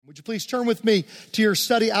Would you please turn with me to your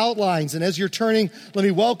study outlines? And as you're turning, let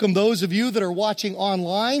me welcome those of you that are watching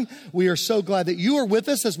online. We are so glad that you are with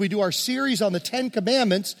us as we do our series on the Ten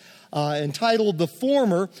Commandments entitled The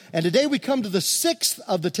Former. And today we come to the sixth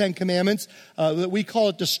of the Ten Commandments that we call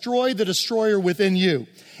it Destroy the Destroyer Within You.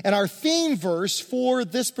 And our theme verse for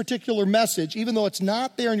this particular message, even though it's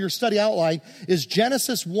not there in your study outline, is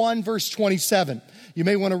Genesis 1 verse 27. You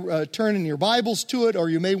may want to turn in your Bibles to it, or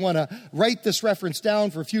you may want to write this reference down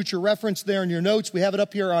for future reference there in your notes. We have it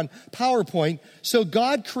up here on PowerPoint. So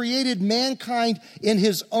God created mankind in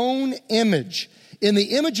His own image. In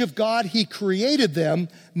the image of God, He created them.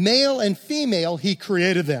 Male and female, He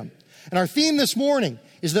created them. And our theme this morning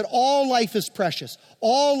is that all life is precious.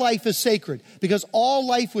 All life is sacred, because all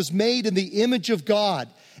life was made in the image of God.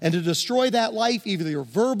 And to destroy that life, either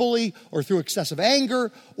verbally or through excessive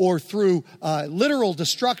anger or through literal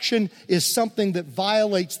destruction, is something that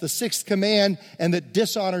violates the sixth command and that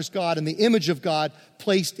dishonors God and the image of God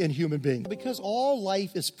placed in human beings. Because all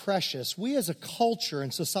life is precious, we as a culture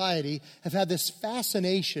and society have had this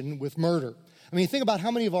fascination with murder. I mean, think about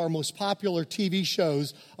how many of our most popular TV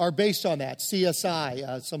shows are based on that.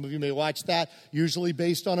 CSI, some of you may watch that, usually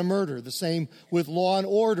based on a murder. The same with Law and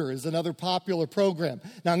Order is another popular program.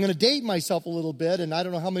 Now, I'm going to date myself a little bit, and I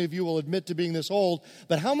don't know how many of you will admit to being this old,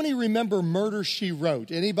 but how many remember Murder, She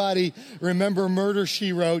Wrote? Anybody remember Murder,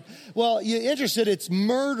 She Wrote? Well, you're interested, it's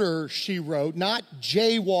Murder, She Wrote, not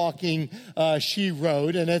jaywalking, she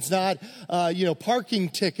wrote, and it's not, parking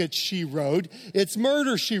tickets, she wrote. It's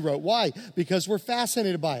Murder, She Wrote. Why? Because we're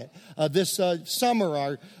fascinated by it. This summer,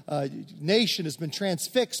 our nation has been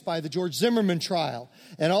transfixed by the George Zimmerman trial.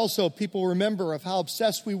 And also, people remember of how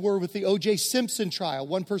obsessed we were with the O.J. Simpson trial.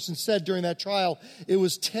 One person said during that trial, it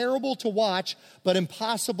was terrible to watch, but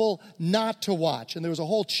impossible not to watch. And there was a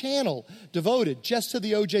whole channel devoted just to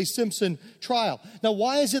the O.J. Simpson trial. Now,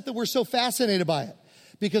 why is it that we're so fascinated by it?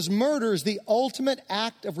 Because murder is the ultimate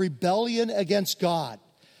act of rebellion against God.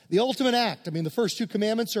 The ultimate act. I mean, the first two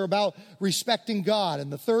commandments are about respecting God.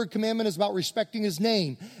 And the third commandment is about respecting His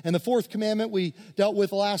name. And the fourth commandment we dealt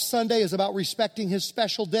with last Sunday is about respecting His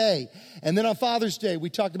special day. And then on Father's Day, we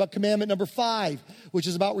talked about commandment number 5, which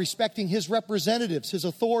is about respecting His representatives, His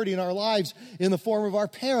authority in our lives in the form of our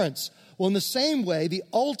parents. Well, in the same way, the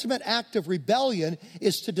ultimate act of rebellion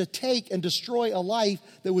is to take and destroy a life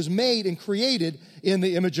that was made and created in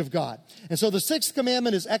the image of God. And so the sixth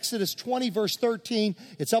commandment is Exodus 20, verse 13.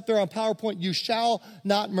 It's up there on PowerPoint. You shall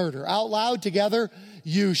not murder. Out loud together,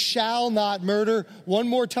 you shall not murder. One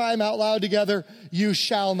more time out loud together, you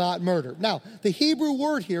shall not murder. Now, the Hebrew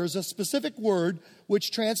word here is a specific word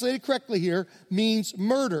which translated correctly here means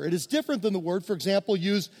murder. It is different than the word, for example,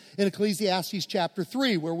 used in Ecclesiastes chapter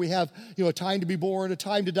 3, where we have, a time to be born, a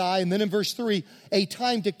time to die, and then in verse 3, a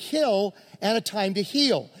time to kill and a time to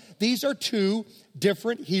heal. These are two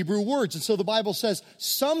different Hebrew words. And so the Bible says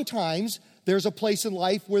sometimes there's a place in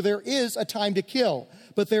life where there is a time to kill,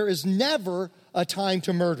 but there is never a time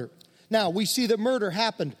to murder. Now, we see that murder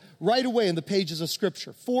happened right away in the pages of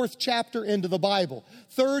Scripture. 4th chapter into the Bible.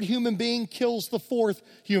 Third human being kills the fourth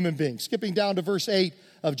human being. Skipping down to verse 8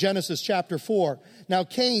 of Genesis chapter 4. Now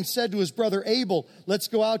Cain said to his brother Abel, let's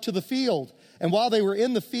go out to the field. And while they were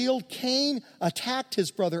in the field, Cain attacked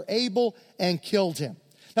his brother Abel and killed him.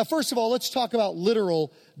 Now, first of all, let's talk about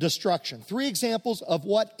literal destruction. 3 examples of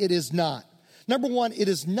what it is not. Number 1, it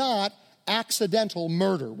is not accidental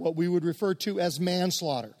murder, what we would refer to as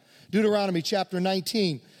manslaughter. Deuteronomy chapter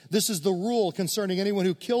 19, this is the rule concerning anyone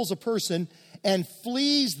who kills a person and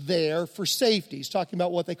flees there for safety. He's talking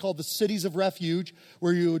about what they call the cities of refuge,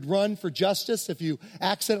 where you would run for justice. If you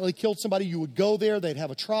accidentally killed somebody, you would go there, they'd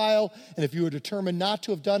have a trial, and if you were determined not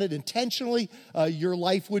to have done it intentionally, your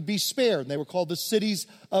life would be spared. And they were called the cities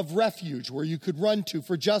of refuge, where you could run to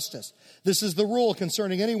for justice. This is the rule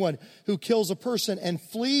concerning anyone who kills a person and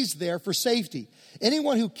flees there for safety.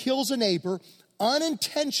 Anyone who kills a neighbor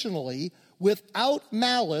unintentionally, without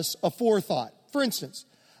malice aforethought. For instance,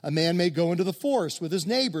 a man may go into the forest with his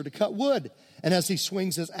neighbor to cut wood, and as he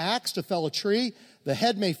swings his axe to fell a tree, the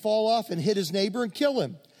head may fall off and hit his neighbor and kill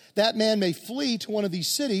him. That man may flee to one of these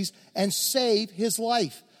cities and save his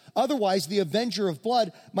life. Otherwise, the avenger of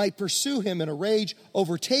blood might pursue him in a rage,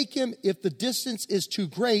 overtake him if the distance is too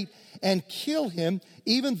great, and kill him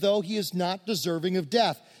even though he is not deserving of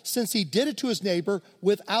death, since he did it to his neighbor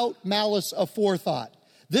without malice aforethought.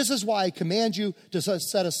 This is why I command you to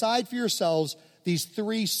set aside for yourselves these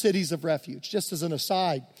 3 cities of refuge. Just as an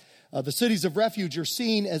aside, The cities of refuge are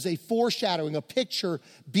seen as a foreshadowing, a picture,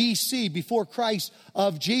 BC, before Christ,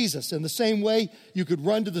 of Jesus. In the same way, you could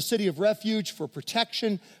run to the city of refuge for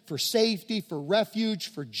protection, for safety, for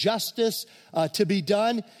refuge, for justice to be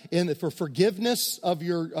done, for forgiveness of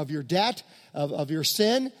your debt, of your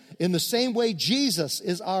sin. In the same way, Jesus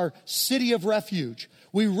is our city of refuge.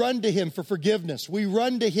 We run to him for forgiveness. We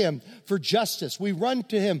run to him for justice. We run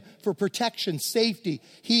to him for protection, safety.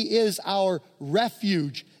 He is our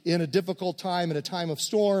refuge in a difficult time, in a time of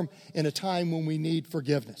storm, in a time when we need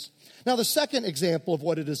forgiveness. Now, the second example of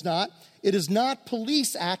what it is not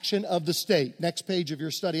police action of the state. Next page of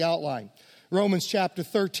your study outline. Romans chapter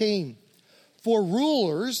 13. For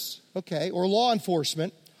rulers, or law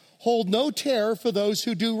enforcement, hold no terror for those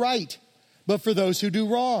who do right, but for those who do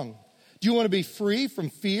wrong. Do you want to be free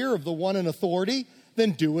from fear of the one in authority?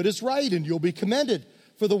 Then do what is right, and you'll be commended.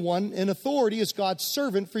 For the one in authority is God's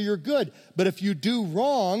servant for your good. But if you do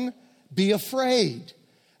wrong, be afraid.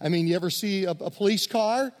 I mean, you ever see a police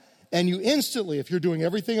car? And you instantly, if you're doing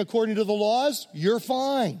everything according to the laws, you're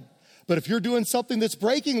fine. But if you're doing something that's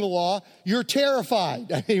breaking the law, you're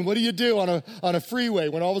terrified. I mean, what do you do on a freeway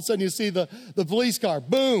when all of a sudden you see the police car?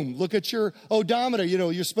 Boom, look at your odometer,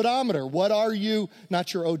 your speedometer. What are you,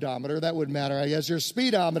 not your odometer, that wouldn't matter, I guess, your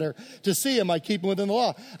speedometer to see am I keeping within the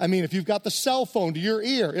law. I mean, if you've got the cell phone to your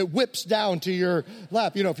ear, it whips down to your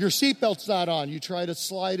lap. If your seatbelt's not on, you try to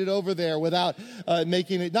slide it over there without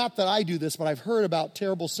making it, not that I do this, but I've heard about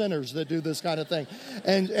terrible sinners that do this kind of thing.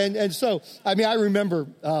 And so, I mean, I remember,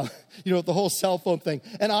 the whole cell phone thing.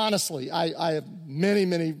 And honestly, I have many,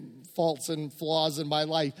 many faults and flaws in my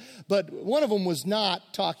life. But one of them was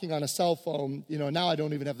not talking on a cell phone. Now I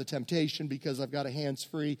don't even have the temptation because I've got a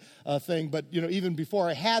hands-free thing. But, even before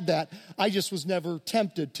I had that, I just was never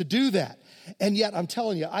tempted to do that. And yet, I'm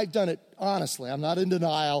telling you, I've done it honestly. I'm not in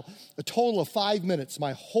denial. A total of 5 minutes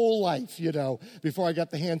my whole life, before I got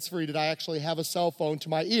the hands-free, did I actually have a cell phone to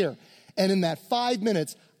my ear. And in that 5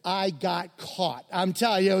 minutes, I got caught. I'm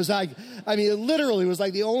telling you, it literally was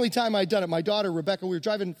like the only time I'd done it. My daughter, Rebecca, we were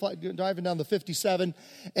driving down the 57,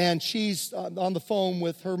 and she's on the phone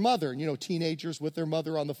with her mother. Teenagers with their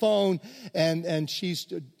mother on the phone, and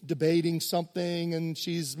she's debating something, and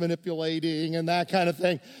she's manipulating and that kind of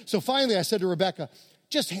thing. So finally I said to Rebecca,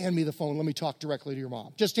 just hand me the phone. Let me talk directly to your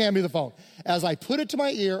mom. Just hand me the phone. As I put it to my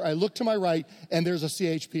ear, I look to my right, and there's a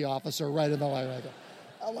CHP officer right in the line right there.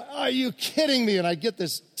 I'm like, are you kidding me? And I get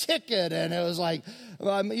this ticket, and it was like,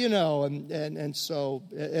 and so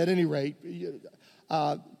at any rate, you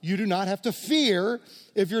do not have to fear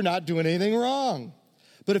if you're not doing anything wrong.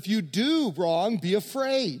 But if you do wrong, be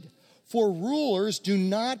afraid. For rulers do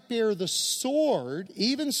not bear the sword,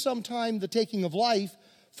 even sometime the taking of life,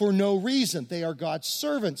 for no reason. They are God's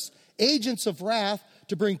servants, agents of wrath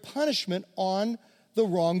to bring punishment on the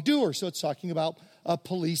wrongdoer. So it's talking about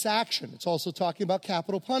police action. It's also talking about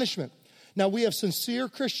capital punishment. Now, we have sincere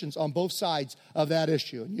Christians on both sides of that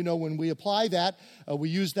issue. And, when we apply that, we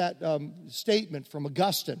use that statement from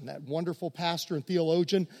Augustine, that wonderful pastor and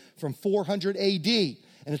theologian from 400 A.D.,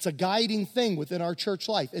 and it's a guiding thing within our church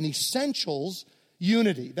life. In essentials,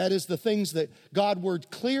 unity. That is the things that God's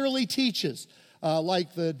word clearly teaches,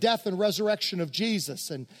 like the death and resurrection of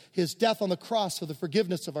Jesus and his death on the cross for the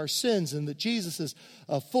forgiveness of our sins, and that Jesus is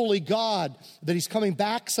fully God, that he's coming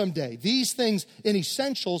back someday. These things, in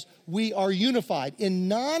essentials, we are unified. In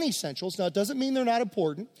non-essentials, now it doesn't mean they're not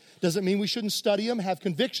important, doesn't mean we shouldn't study them, have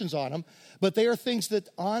convictions on them, but they are things that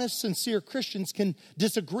honest, sincere Christians can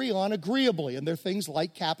disagree on agreeably, and they're things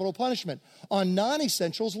like capital punishment. On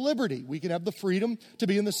non-essentials, liberty. We can have the freedom to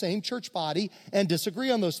be in the same church body and disagree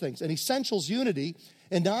on those things. In essentials, unity.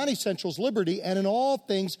 In non-essentials, liberty. And in all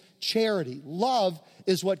things, charity. Love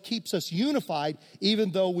is what keeps us unified,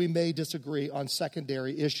 even though we may disagree on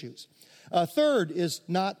secondary issues. Third is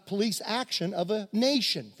not police action of a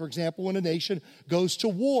nation. For example, when a nation goes to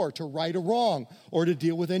war to right a wrong or to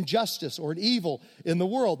deal with injustice or an evil in the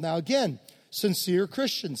world. Now again, sincere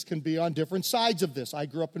Christians can be on different sides of this. I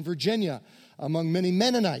grew up in Virginia among many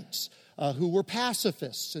Mennonites who were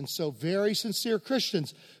pacifists, and so very sincere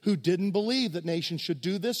Christians who didn't believe that nations should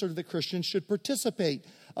do this or that Christians should participate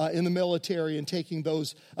in the military and taking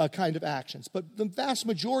those kind of actions. But the vast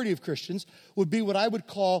majority of Christians would be what I would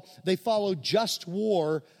call, they follow just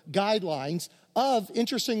war guidelines of,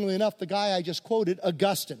 interestingly enough, the guy I just quoted,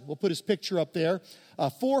 Augustine. We'll put his picture up there.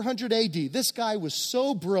 400 A.D. This guy was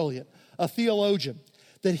so brilliant, a theologian,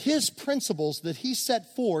 that his principles that he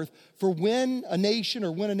set forth for when a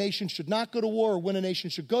nation should not go to war or when a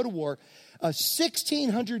nation should go to war,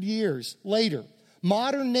 1,600 years later,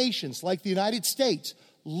 modern nations like the United States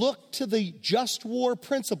look to the just war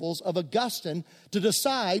principles of Augustine to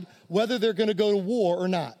decide whether they're going to go to war or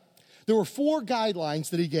not. There were 4 guidelines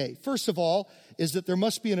that he gave. First of all, is that there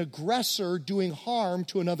must be an aggressor doing harm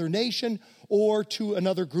to another nation or to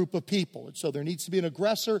another group of people. And so there needs to be an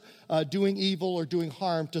aggressor doing evil or doing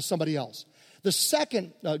harm to somebody else. The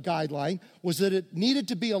second guideline was that it needed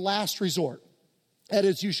to be a last resort. That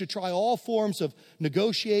is, you should try all forms of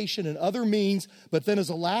negotiation and other means, but then as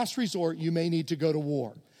a last resort, you may need to go to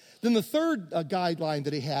war. Then the third guideline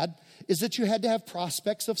that he had is that you had to have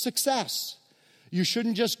prospects of success. You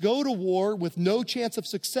shouldn't just go to war with no chance of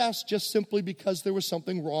success just simply because there was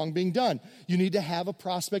something wrong being done. You need to have a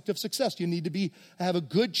prospect of success. You need to have a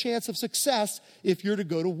good chance of success if you're to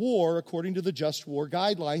go to war according to the just war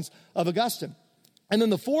guidelines of Augustine. And then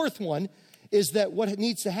the fourth one is that what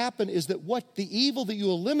needs to happen is that what the evil that you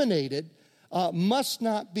eliminated must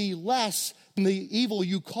not be less than the evil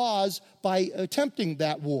you cause by attempting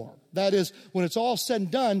that war. That is, when it's all said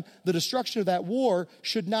and done, the destruction of that war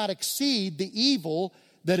should not exceed the evil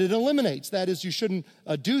that it eliminates. That is, you shouldn't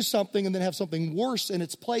do something and then have something worse in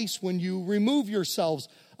its place when you remove yourselves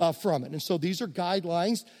from it. And so these are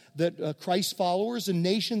guidelines that Christ followers and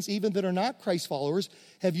nations, even that are not Christ followers,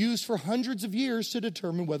 have used for hundreds of years to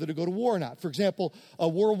determine whether to go to war or not. For example,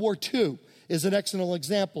 World War II is an excellent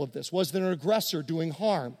example of this. Was there an aggressor doing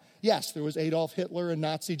harm? Yes, there was Adolf Hitler in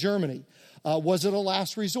Nazi Germany. Was it a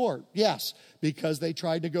last resort? Yes, because they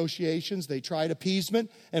tried negotiations, they tried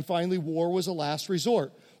appeasement, and finally war was a last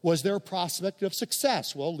resort. Was there a prospect of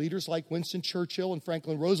success? Well, leaders like Winston Churchill and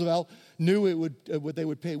Franklin Roosevelt knew we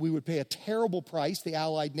would pay a terrible price, the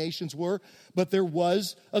Allied nations were, but there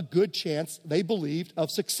was a good chance, they believed,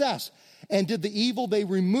 of success. And did the evil they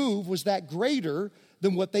removed, was that greater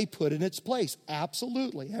than what they put in its place?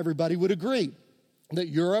 Absolutely. Everybody would agree that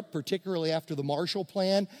Europe, particularly after the Marshall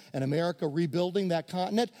Plan and America rebuilding that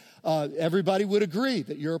continent, everybody would agree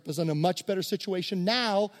that Europe is in a much better situation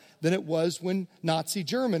now than it was when Nazi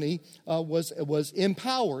Germany was in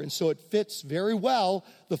power. And so it fits very well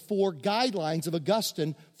the 4 guidelines of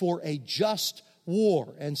Augustine for a just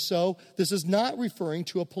war. And so this is not referring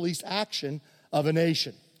to a police action of a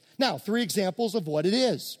nation. Now, 3 examples of what it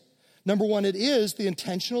is. Number 1, it is the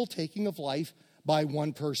intentional taking of life by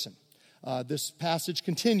one person. This passage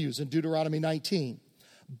continues in Deuteronomy 19.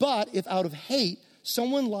 But if out of hate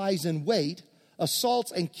someone lies in wait,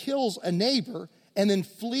 assaults and kills a neighbor, and then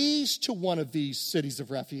flees to one of these cities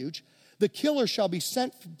of refuge, the killer shall be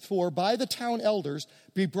sent for by the town elders,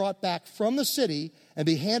 be brought back from the city, and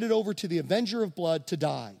be handed over to the avenger of blood to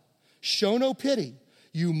die. Show no pity.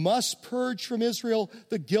 You must purge from Israel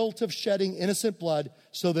the guilt of shedding innocent blood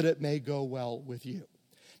so that it may go well with you.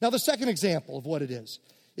 Now, the second example of what it is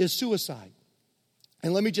suicide.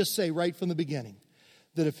 And let me just say right from the beginning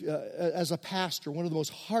that if, as a pastor, one of the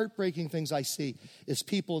most heartbreaking things I see is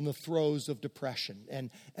people in the throes of depression. And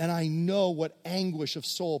I know what anguish of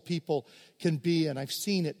soul people can be, and I've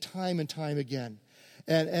seen it time and time again.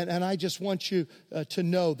 And I just want you to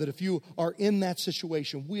know that if you are in that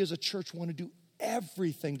situation, we as a church want to do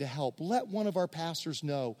everything to help. Let one of our pastors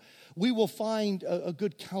know. We will find a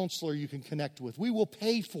good counselor you can connect with. We will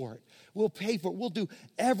pay for it. We'll pay for it. We'll do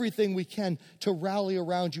everything we can to rally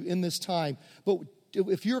around you in this time. But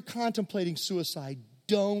if you're contemplating suicide,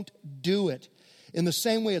 don't do it. In the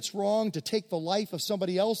same way it's wrong to take the life of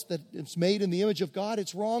somebody else that is made in the image of God,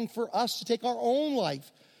 it's wrong for us to take our own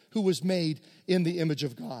life who was made in the image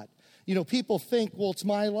of God. You know, people think, well, it's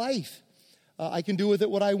my life. I can do with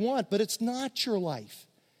it what I want, but it's not your life.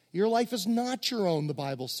 Your life is not your own, the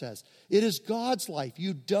Bible says. It is God's life.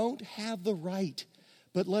 You don't have the right.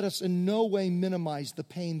 But let us in no way minimize the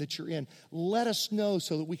pain that you're in. Let us know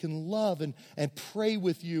so that we can love and pray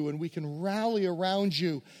with you, and we can rally around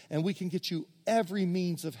you, and we can get you every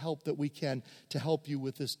means of help that we can to help you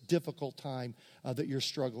with this difficult time that you're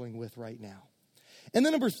struggling with right now. And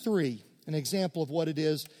then number 3, an example of what it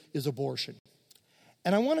is abortion.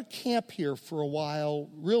 And I want to camp here for a while,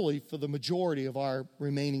 really for the majority of our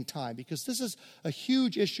remaining time, because this is a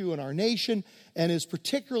huge issue in our nation and has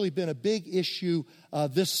particularly been a big issue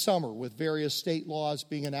this summer with various state laws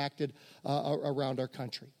being enacted around our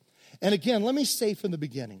country. And again, let me say from the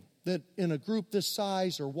beginning that in a group this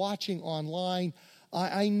size or watching online,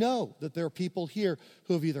 I know that there are people here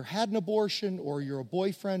who have either had an abortion, or you're a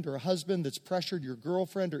boyfriend or a husband that's pressured your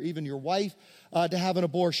girlfriend or even your wife to have an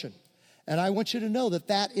abortion. And I want you to know that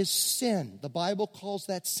that is sin. The Bible calls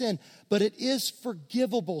that sin, but it is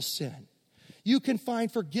forgivable sin. You can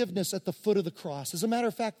find forgiveness at the foot of the cross. As a matter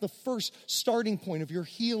of fact, the first starting point of your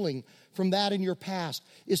healing from that in your past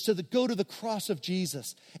is to go to the cross of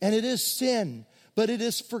Jesus. And it is sin, but it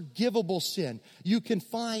is forgivable sin. You can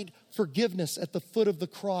find forgiveness at the foot of the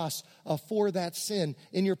cross for that sin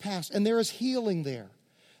in your past. And there is healing there.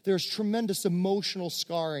 There's tremendous emotional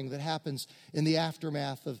scarring that happens in the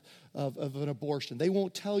aftermath of an abortion. They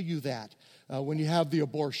won't tell you that when you have the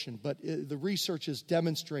abortion, but the research has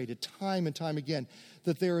demonstrated time and time again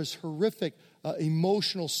that there is horrific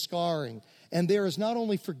emotional scarring. And there is not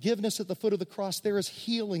only forgiveness at the foot of the cross, there is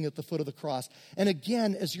healing at the foot of the cross. And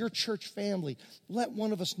again, as your church family, let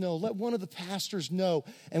one of us know, let one of the pastors know,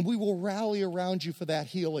 and we will rally around you for that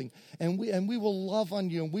healing. And we will love on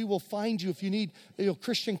you, and we will find you if you need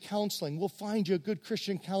Christian counseling. We'll find you a good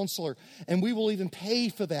Christian counselor, and we will even pay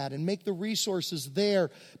for that and make the resources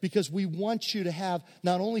there because we want you to have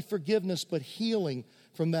not only forgiveness but healing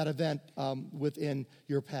from that event within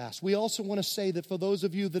your past. We also want to say that for those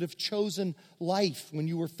of you that have chosen life when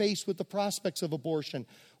you were faced with the prospects of abortion,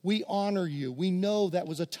 we honor you. We know that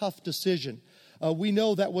was a tough decision. We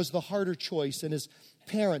know that was the harder choice. And as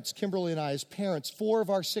parents, Kimberly and I, as parents, 4 of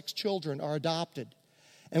our 6 children are adopted.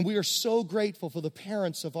 And we are so grateful for the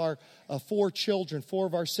parents of our 4 children, 4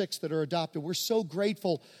 of our 6 that are adopted. We're so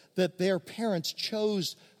grateful that their parents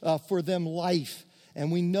chose for them life. And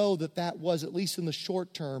we know that that was, at least in the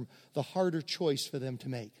short term, the harder choice for them to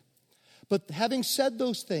make. But having said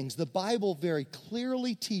those things, the Bible very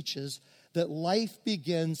clearly teaches that life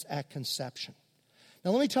begins at conception.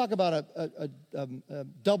 Now let me talk about a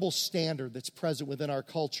double standard that's present within our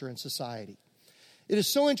culture and society. It is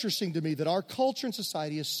so interesting to me that our culture and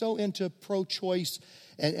society is so into pro-choice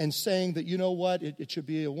and saying that, you know what, it should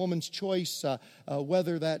be a woman's choice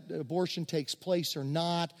whether that abortion takes place or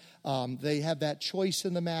not. They have that choice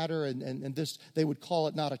in the matter, and this, they would call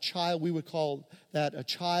it not a child. We would call that a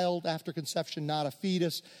child after conception, not a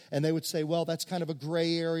fetus. And they would say, well, that's kind of a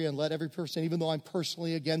gray area, and let every person, even though I'm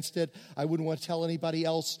personally against it, I wouldn't want to tell anybody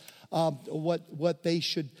else what they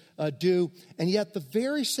should do. And yet the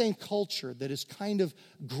very same culture that is kind of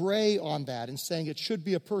gray on that and saying it should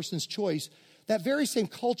be a person's choice, that very same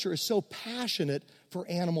culture is so passionate for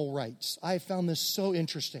animal rights. I have found this so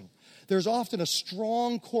interesting. There's often a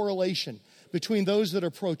strong correlation between those that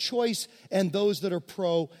are pro-choice and those that are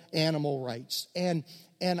pro-animal rights. And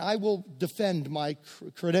I will defend my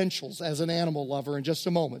credentials as an animal lover in just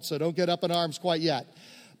a moment, so don't get up in arms quite yet.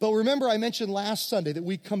 But remember, I mentioned last Sunday that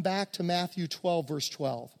we come back to Matthew 12, verse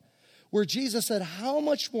 12, where Jesus said, how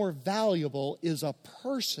much more valuable is a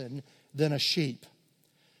person than a sheep?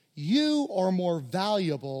 You are more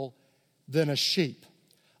valuable than a sheep.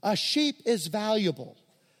 A sheep is valuable,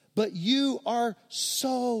 but you are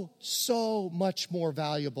so much more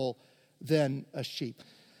valuable than a sheep.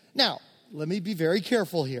 Now, let me be very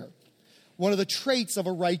careful here. One of the traits of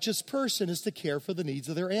a righteous person is to care for the needs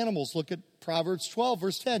of their animals. Look at Proverbs 12,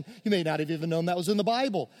 verse 10. You may not have even known that was in the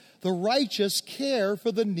Bible. The righteous care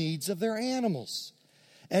for the needs of their animals.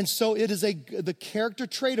 And so it is the character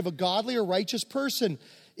trait of a godly or righteous person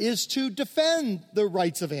is to defend the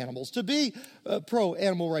rights of animals, to be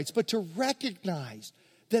pro-animal rights, but to recognize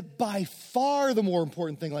that by far the more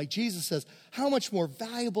important thing, like Jesus says, how much more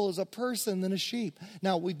valuable is a person than a sheep?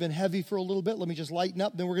 Now, we've been heavy for a little bit. Let me just lighten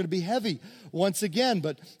up, then we're going to be heavy once again.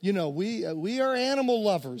 But, you know, we are animal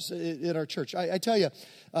lovers in our church. I tell you,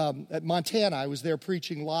 at Montana, I was there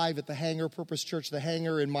preaching live at the Hangar Purpose Church, the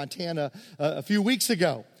Hangar in Montana, a few weeks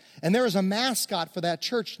ago. And there is a mascot for that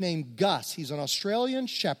church named Gus. He's an Australian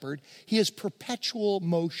shepherd. He is perpetual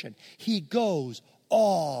motion. He goes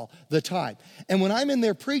all the time. And when I'm in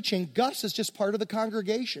there preaching, Gus is just part of the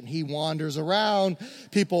congregation. He wanders around.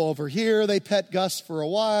 People over here, they pet Gus for a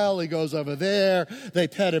while. He goes over there. They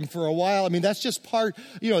pet him for a while. I mean, that's just part,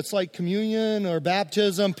 it's like communion or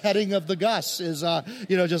baptism. Petting of the Gus is,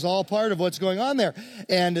 just all part of what's going on there.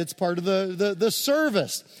 And it's part of the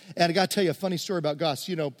service. And I got to tell you a funny story about Gus.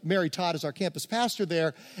 Mary Todd is our campus pastor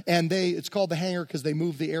there, and it's called the Hangar because they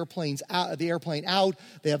move the airplane out.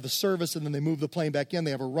 They have the service, and then they move the plane back in.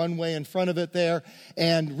 They have a runway in front of it there.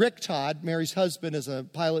 And Rick Todd, Mary's husband, is a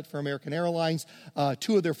pilot for American Airlines.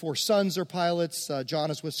 2 of their 4 sons are pilots.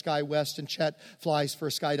 John is with SkyWest, and Chet flies for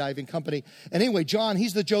a skydiving company. And anyway, John,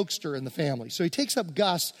 he's the jokester in the family. So he takes up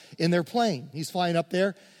Gus in their plane. He's flying up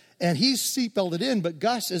there. And he's seatbelted in, but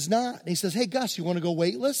Gus is not. And he says, hey, Gus, you want to go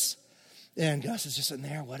weightless? And Gus is just in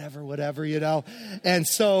there, whatever. And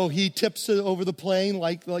so he tips it over the plane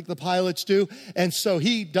like the pilots do. And so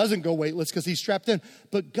he doesn't go weightless because he's strapped in.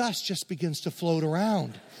 But Gus just begins to float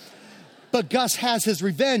around. But Gus has his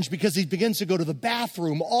revenge because he begins to go to the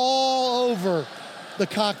bathroom all over the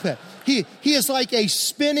cockpit. He is like a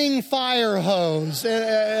spinning fire hose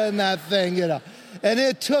in that thing, And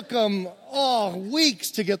it took them,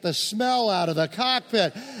 weeks to get the smell out of the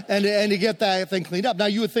cockpit and to get that thing cleaned up. Now,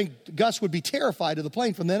 you would think Gus would be terrified of the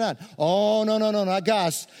plane from then on. Oh, no, not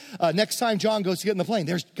Gus. Next time John goes to get in the plane,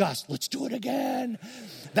 there's Gus. Let's do it again.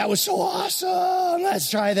 That was so awesome. Let's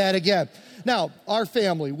try that again. Now, our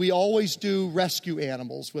family, we always do rescue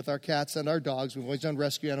animals with our cats and our dogs. We've always done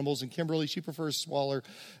rescue animals. And Kimberly, she prefers smaller,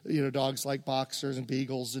 dogs like boxers and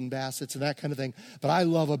beagles and bassets and that kind of thing. But I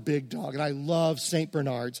love a big dog, and I love St.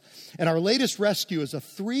 Bernards. And our latest rescue is a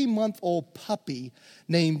 3-month-old puppy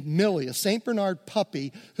named Millie, a St. Bernard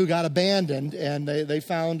puppy who got abandoned. And they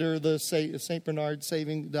found her, the St. Bernard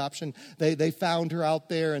Saving Adoption. They found her out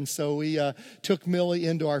there, and so we took Millie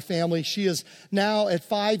into our family. She is now at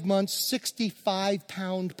 5 months,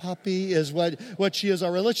 65-pound puppy is what she is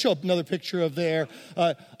already. Let's show up another picture of there.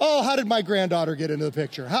 How did my granddaughter get into the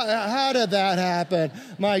picture? How did that happen?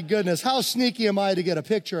 My goodness, how sneaky am I to get a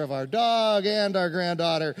picture of our dog and our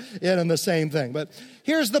granddaughter in the same thing? But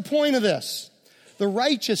here's the point of this. The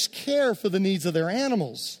righteous care for the needs of their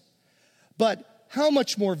animals. But how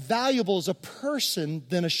much more valuable is a person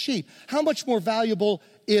than a sheep? How much more valuable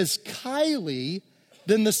is Kylie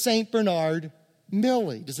than the St. Bernard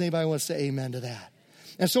Millie? Does anybody want to say amen to that?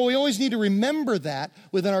 And so we always need to remember that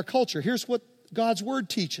within our culture. Here's what God's word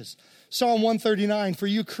teaches. Psalm 139, for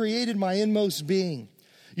you created my inmost being.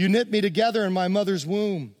 You knit me together in my mother's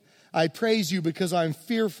womb. I praise you because I'm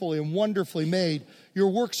fearfully and wonderfully made. Your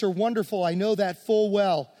works are wonderful. I know that full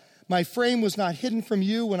well. My frame was not hidden from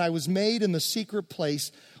you when I was made in the secret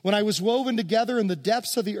place. When I was woven together in the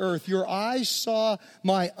depths of the earth, your eyes saw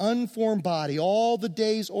my unformed body. All the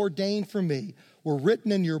days ordained for me were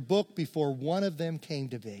written in your book before one of them came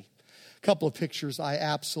to be. A couple of pictures I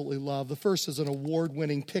absolutely love. The first is an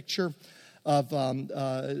award-winning picture of,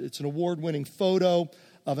 it's an award-winning photo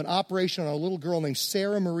of an operation on a little girl named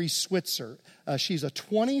Sarah Marie Switzer. She's a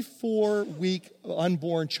 24-week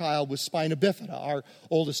unborn child with spina bifida. Our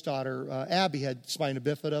oldest daughter, Abby, had spina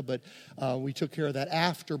bifida, but we took care of that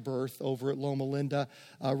after birth over at Loma Linda,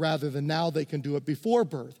 rather than now they can do it before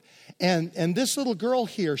birth. And this little girl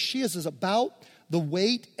here, she is about the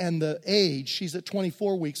weight and the age. She's at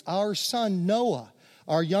 24 weeks. Our son, Noah,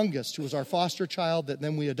 our youngest, who was our foster child that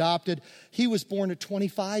then we adopted, he was born at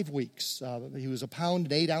 25 weeks. He was 1 pound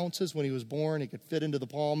and 8 ounces when he was born. He could fit into the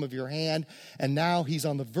palm of your hand. And now he's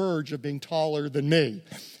on the verge of being taller than me.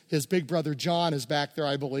 His big brother John is back there,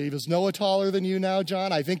 I believe. Is Noah taller than you now,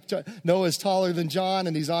 John? I think Noah is taller than John,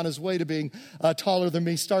 and he's on his way to being taller than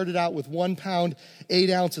me. Started out with 1 pound, 8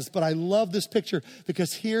 ounces. But I love this picture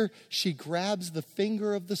because here she grabs the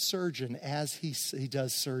finger of the surgeon as he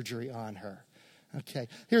does surgery on her. Okay,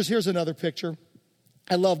 here's another picture.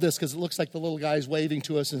 I love this because it looks like the little guy's waving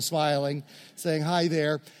to us and smiling, saying hi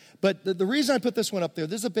there. But the reason I put this one up there,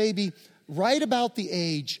 there's a baby right about the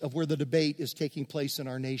age of where the debate is taking place in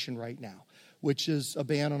our nation right now, which is a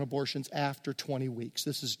ban on abortions after 20 weeks.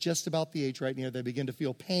 This is just about the age right now. They begin to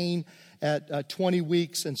feel pain at 20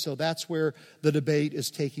 weeks, and so that's where the debate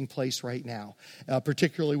is taking place right now,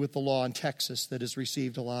 particularly with the law in Texas that has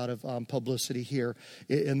received a lot of publicity here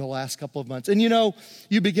in the last couple of months. And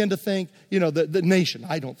you begin to think, the nation,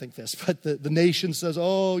 I don't think this, but the nation says,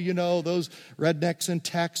 those rednecks in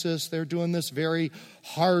Texas, they're doing this very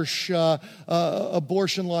harsh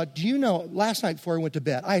abortion law. Do you know, last night before I went to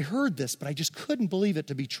bed, I heard this, but I just couldn't believe it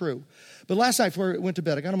to be true. But last night before I went to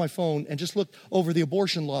bed, I got on my phone and just looked over the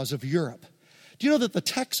abortion laws of Europe. Do you know that the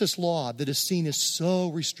Texas law that is seen as so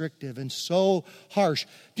restrictive and so harsh,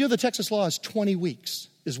 do you know the Texas law is 20 weeks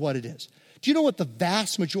is what it is? Do you know what the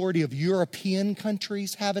vast majority of European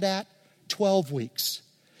countries have it at? 12 weeks.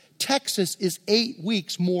 Texas is 8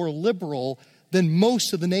 weeks more liberal than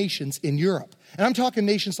most of the nations in Europe. And I'm talking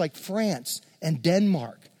nations like France and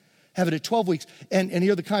Denmark have it at 12 weeks. And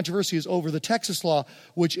here the controversy is over the Texas law,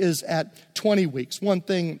 which is at 20 weeks. One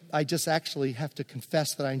thing I just actually have to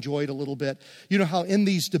confess that I enjoyed a little bit. You know how in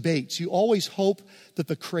these debates, you always hope that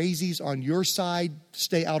the crazies on your side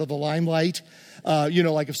stay out of the limelight.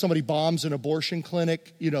 Like if somebody bombs an abortion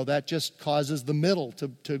clinic, that just causes the middle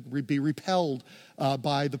to be repelled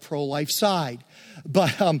by the pro-life side.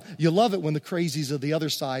 But you love it when the crazies of the other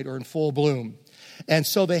side are in full bloom. And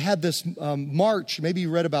so they had this march, maybe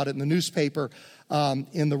you read about it in the newspaper,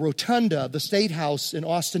 in the Rotunda, the State House in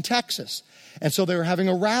Austin, Texas. And so they were having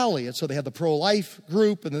a rally. And so they had the pro-life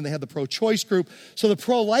group, and then they had the pro-choice group. So the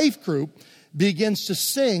pro-life group begins to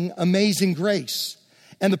sing Amazing Grace.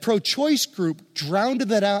 And the pro-choice group drowned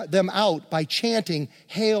them out by chanting,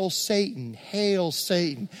 Hail Satan, Hail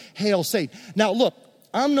Satan, Hail Satan. Now look,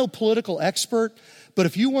 I'm no political expert, But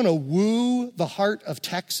if you want to woo the heart of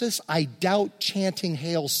Texas, I doubt chanting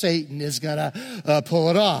Hail Satan is going to pull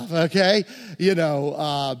it off, okay? You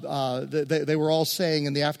know, they were all saying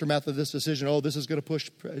in the aftermath of this decision, oh, this is going to push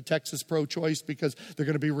Texas pro-choice because they're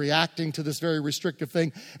going to be reacting to this very restrictive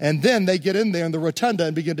thing. And then they get in there in the rotunda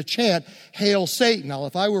and begin to chant Hail Satan. Now,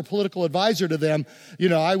 if I were a political advisor to them, you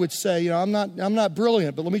know, I would say, you know, I'm not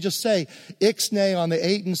brilliant, but let me just say, ixnay on the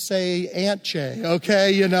eight and say antche,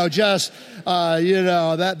 okay? You know, just, you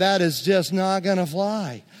know, that is just not going to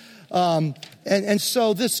fly. And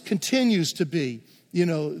so this continues to be, you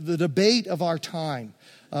know, the debate of our time.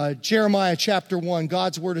 Jeremiah chapter 1,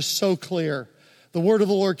 God's word is so clear. The word of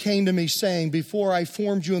the Lord came to me saying, before I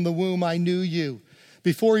formed you in the womb, I knew you.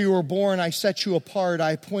 Before you were born, I set you apart.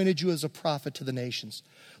 I appointed you as a prophet to the nations.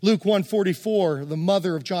 Luke 1:44, the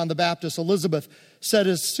mother of John the Baptist, Elizabeth, said,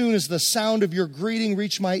 as soon as the sound of your greeting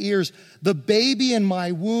reached my ears, the baby in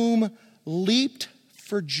my womb leaped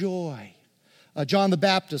for joy. John the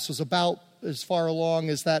Baptist was about as far along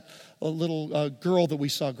as that little girl that we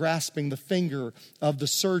saw grasping the finger of the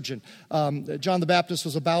surgeon. John the Baptist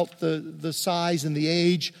was about the size and the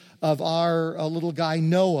age of our little guy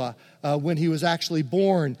Noah when he was actually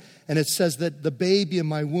born. And it says that the baby in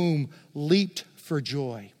my womb leaped for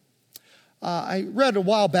joy. I read a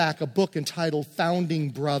while back a book entitled Founding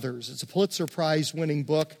Brothers. It's a Pulitzer Prize winning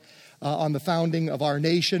book on the founding of our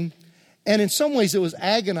nation. And in some ways, it was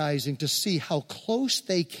agonizing to see how close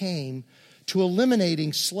they came to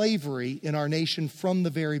eliminating slavery in our nation from the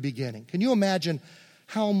very beginning. Can you imagine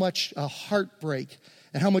how much heartbreak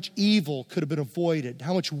and how much evil could have been avoided,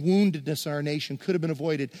 how much woundedness in our nation could have been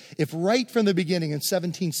avoided if right from the beginning in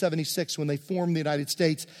 1776, when they formed the United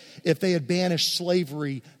States, if they had banished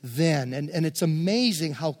slavery then. And it's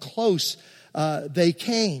amazing how close they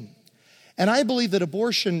came. And I believe that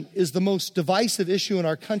abortion is the most divisive issue in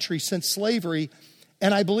our country since slavery,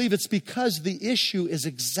 and I believe it's because the issue is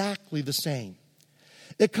exactly the same.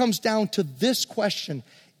 It comes down to this question: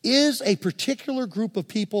 is a particular group of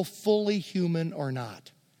people fully human or not?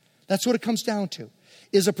 That's what it comes down to.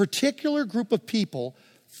 Is a particular group of people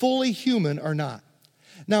fully human or not?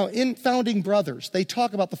 Now, in Founding Brothers, they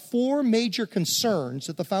talk about the four major concerns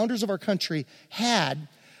that the founders of our country had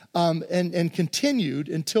and continued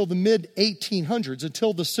until the mid-1800s,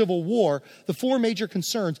 until the Civil War, the four major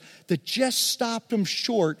concerns that just stopped them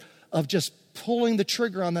short of just pulling the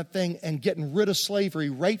trigger on that thing and getting rid of slavery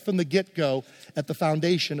right from the get-go at the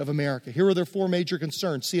foundation of America. Here are their four major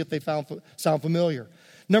concerns. See if they sound familiar.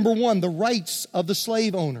 Number one, the rights of the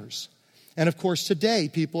slave owners. And of course, today,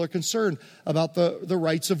 people are concerned about the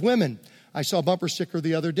rights of women. I saw a bumper sticker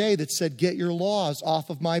the other day that said, get your laws off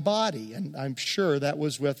of my body. And I'm sure that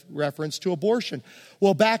was with reference to abortion.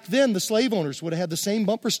 Well, back then, the slave owners would have had the same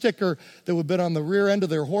bumper sticker that would have been on the rear end of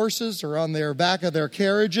their horses or on their back of their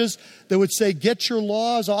carriages that would say, get your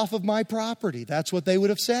laws off of my property. That's what they would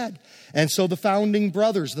have said. And so the founding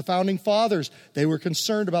brothers, the founding fathers, they were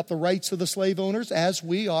concerned about the rights of the slave owners as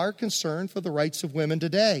we are concerned for the rights of women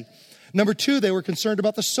today. Number two, they were concerned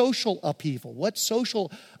about the social upheaval. What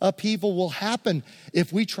social upheaval will happen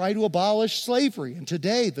if we try to abolish slavery? And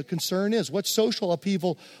today, the concern is, what social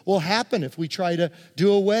upheaval will happen if we try to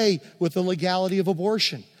do away with the legality of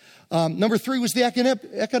abortion? Number three was the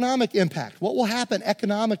economic impact. What will happen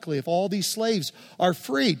economically if all these slaves are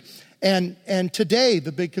freed? And today,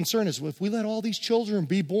 the big concern is, if we let all these children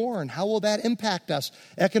be born, how will that impact us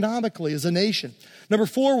economically as a nation? Number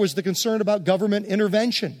four was the concern about government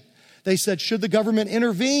intervention. They said, should the government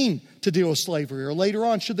intervene to deal with slavery? Or later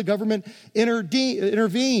on, should the government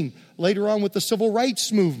intervene later on with the civil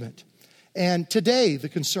rights movement? And today, the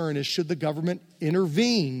concern is, should the government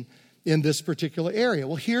intervene in this particular area?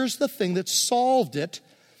 Well, here's the thing that solved it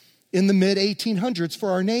in the mid-1800s for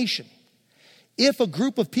our nation. If a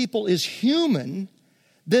group of people is human,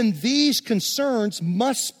 then these concerns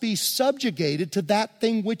must be subjugated to that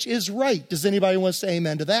thing which is right. Does anybody want to say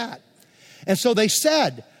amen to that? And so they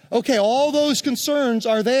said, okay, all those concerns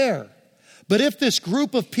are there. But if this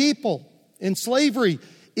group of people in slavery,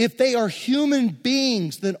 if they are human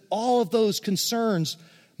beings, then all of those concerns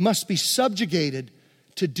must be subjugated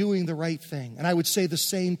to doing the right thing. And I would say the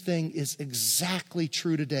same thing is exactly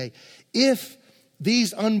true today. If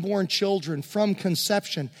these unborn children from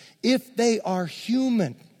conception, if they are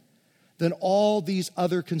human, then all these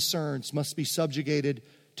other concerns must be subjugated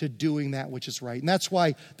to doing that which is right. And that's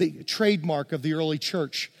why the trademark of the early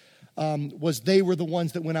church was they were the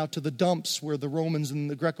ones that went out to the dumps where the Romans and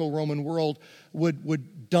the Greco-Roman world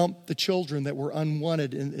would dump the children that were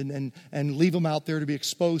unwanted and leave them out there to be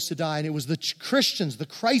exposed to die. And it was the Christians, the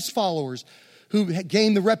Christ followers, who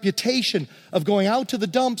gained the reputation of going out to the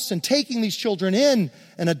dumps and taking these children in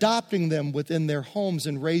and adopting them within their homes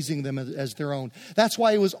and raising them as their own. That's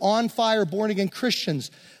why it was On Fire born-again Christians.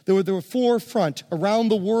 They were the forefront around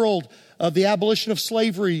the world of the abolition of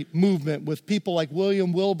slavery movement with people like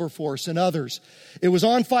William Wilberforce and others. It was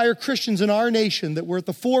On Fire Christians in our nation that were at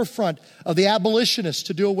the forefront of the abolitionists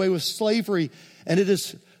to do away with slavery. And it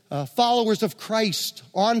is followers of Christ,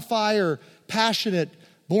 on fire, passionate,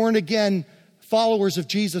 born-again followers of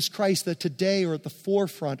Jesus Christ that today are at the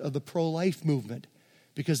forefront of the pro-life movement,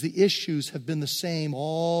 because the issues have been the same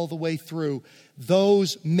all the way through.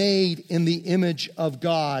 Those made in the image of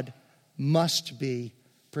God must be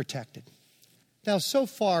protected. Now, so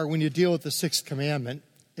far, when you deal with the sixth commandment,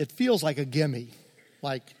 it feels like a gimme.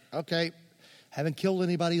 Like, okay, haven't killed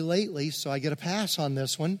anybody lately, so I get a pass on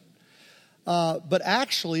this one. But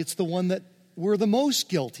actually, it's the one that we're the most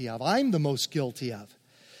guilty of. I'm the most guilty of.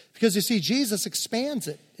 Because you see, Jesus expands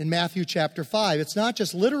it in Matthew chapter 5. It's not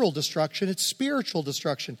just literal destruction, it's spiritual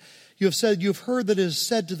destruction. You've heard that it is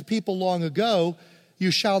said to the people long ago,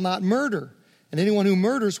 you shall not murder. And anyone who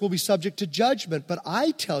murders will be subject to judgment. But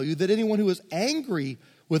I tell you that anyone who is angry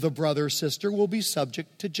with a brother or sister will be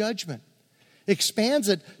subject to judgment. Expands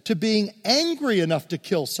it to being angry enough to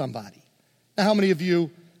kill somebody. Now, how many of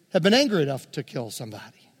you have been angry enough to kill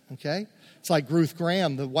somebody? Okay? It's like Ruth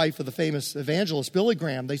Graham, the wife of the famous evangelist Billy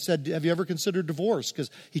Graham. They said, have you ever considered divorce? Because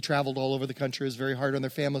he traveled all over the country. It was very hard on their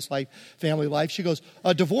family life. She goes,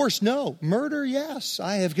 divorce, no. Murder, yes,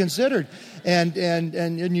 I have considered. And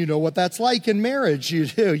you know what that's like in marriage, you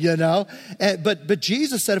do, you know. But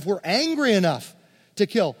Jesus said if we're angry enough to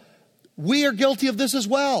kill, we are guilty of this as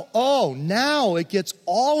well. Oh, now it gets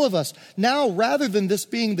all of us. Now, rather than this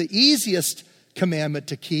being the easiest commandment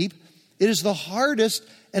to keep, it is the hardest,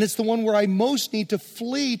 and it's the one where I most need to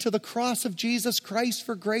flee to the cross of Jesus Christ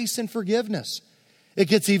for grace and forgiveness. It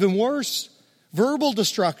gets even worse. Verbal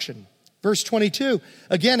destruction. Verse 22,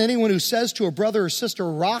 again, anyone who says to a brother or sister,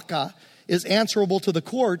 raka, is answerable to the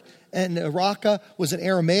court. And raka was an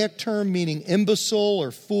Aramaic term meaning imbecile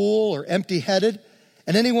or fool or empty-headed.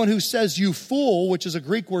 And anyone who says you fool, which is a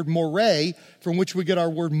Greek word more, from which we get our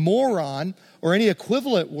word moron, or any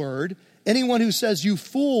equivalent word, anyone who says you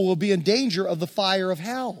fool will be in danger of the fire of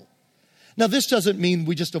hell. Now, this doesn't mean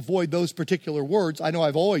we just avoid those particular words. I know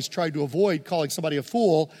I've always tried to avoid calling somebody a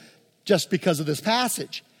fool just because of this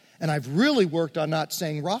passage. And I've really worked on not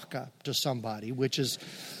saying raka to somebody, which has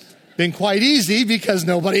been quite easy because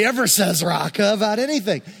nobody ever says raka about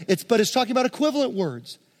anything. But it's talking about equivalent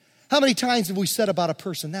words. How many times have we said about a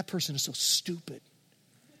person, that person is so stupid.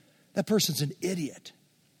 That person's an idiot.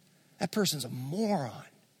 That person's a moron.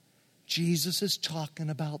 Jesus is talking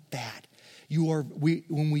about that.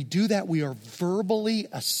 When we do that, we are verbally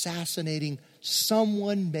assassinating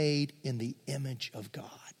someone made in the image of God.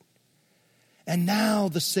 And now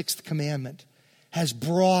the sixth commandment has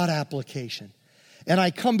broad application. And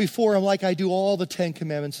I come before him like I do all the 10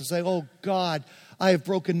 commandments and say, oh God, I have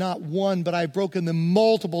broken not one, but I've broken them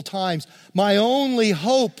multiple times. My only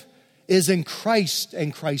hope is in Christ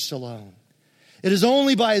and Christ alone. It is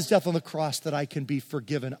only by his death on the cross that I can be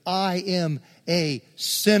forgiven. I am a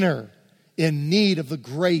sinner in need of the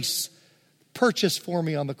grace purchased for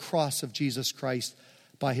me on the cross of Jesus Christ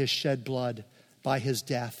by his shed blood, by his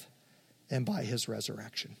death, and by his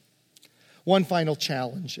resurrection. One final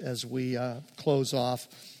challenge as we close off.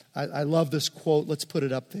 I love this quote. Let's put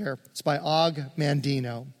it up there. It's by Og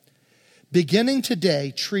Mandino. Beginning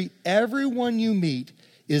today, treat everyone you meet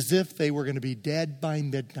as if they were going to be dead by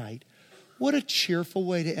midnight. What a cheerful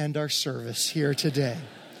way to end our service here today.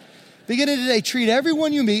 Beginning today, treat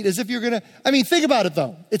everyone you meet as if you're going to... think about it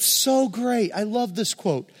though. It's so great. I love this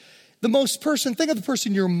quote. Think of the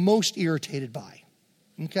person you're most irritated by.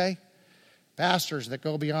 Okay? Pastors that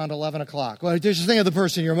go beyond 11 o'clock. Well, just think of the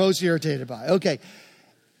person you're most irritated by. Okay.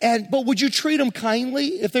 But would you treat them kindly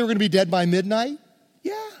if they were going to be dead by midnight?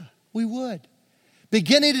 Yeah, we would.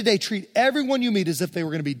 Beginning today, treat everyone you meet as if they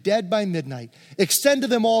were going to be dead by midnight. Extend to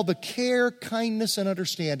them all the care, kindness, and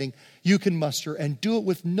understanding you can muster, and do it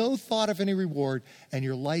with no thought of any reward, and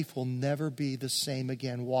your life will never be the same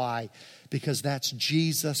again. Why? Because that's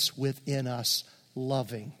Jesus within us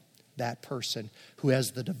loving that person who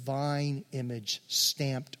has the divine image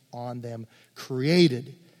stamped on them,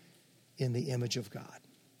 created in the image of God.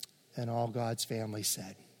 And all God's family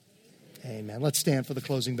said, amen. Let's stand for the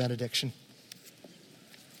closing benediction.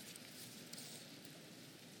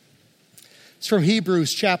 It's from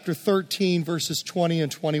Hebrews chapter 13, verses 20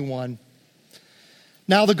 and 21.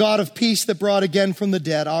 Now the God of peace that brought again from the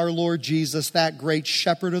dead our Lord Jesus, that great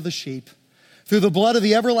shepherd of the sheep, through the blood of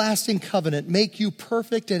the everlasting covenant, make you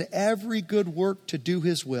perfect in every good work to do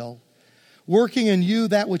his will, working in you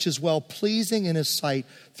that which is well-pleasing in his sight,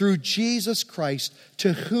 through Jesus Christ,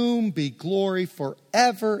 to whom be glory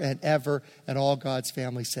forever and ever. And all God's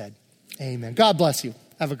family said, amen. God bless you.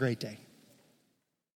 Have a great day.